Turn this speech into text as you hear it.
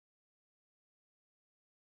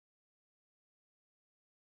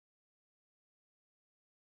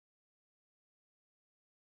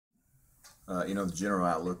The general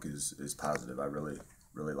outlook is positive. I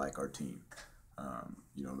really like our team.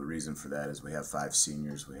 The reason for that is we have 5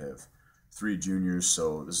 seniors, we have 3 juniors,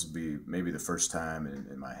 so this will be maybe the first time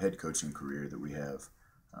in my head coaching career that we have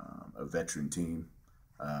a veteran team.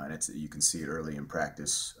 And you can see it early in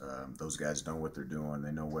practice. Those guys know what they're doing.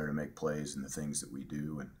 They know where to make plays and the things that we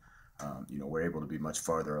do. And, we're able to be much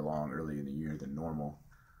farther along early in the year than normal.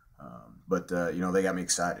 But they got me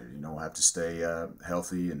excited. We'll have to stay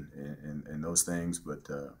healthy and those things. But,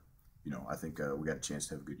 I think we got a chance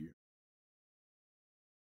to have a good year.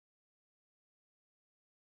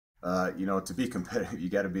 To be competitive, you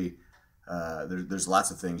got to be, there's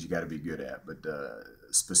lots of things you got to be good at, but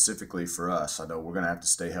specifically for us, I know we're going to have to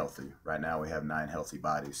stay healthy. Right now we have 9 healthy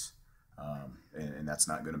bodies, and that's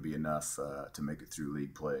not going to be enough to make it through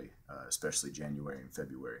league play, especially January and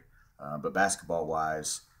February. But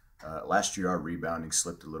basketball-wise, last year our rebounding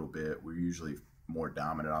slipped a little bit. We're usually more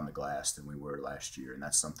dominant on the glass than we were last year, and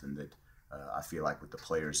that's something that I feel like with the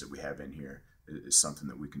players that we have in here is something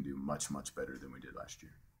that we can do much, much better than we did last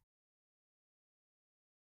year.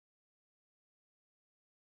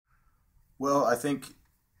 Well, I think,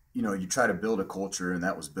 you try to build a culture, and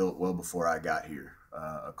that was built well before I got here.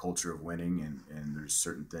 A culture of winning, and there's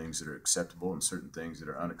certain things that are acceptable and certain things that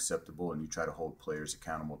are unacceptable, and you try to hold players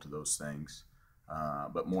accountable to those things.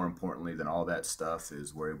 But more importantly than all that stuff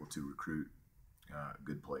is we're able to recruit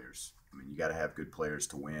good players. I mean, you got to have good players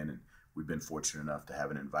to win, and we've been fortunate enough to have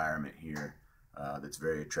an environment here that's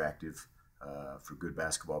very attractive for good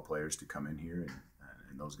basketball players to come in here,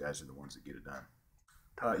 and those guys are the ones that get it done.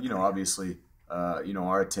 Obviously,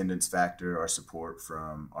 our attendance factor, our support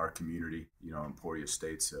from our community. Emporia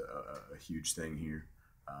State's a huge thing here,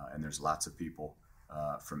 and there's lots of people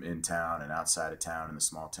from in town and outside of town and the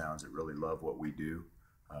small towns that really love what we do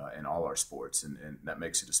in all our sports, and that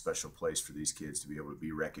makes it a special place for these kids to be able to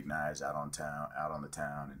be recognized out on the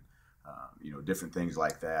town, and different things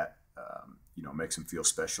like that. Makes them feel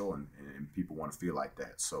special, and people want to feel like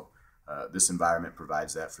that. So this environment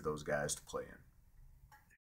provides that for those guys to play in.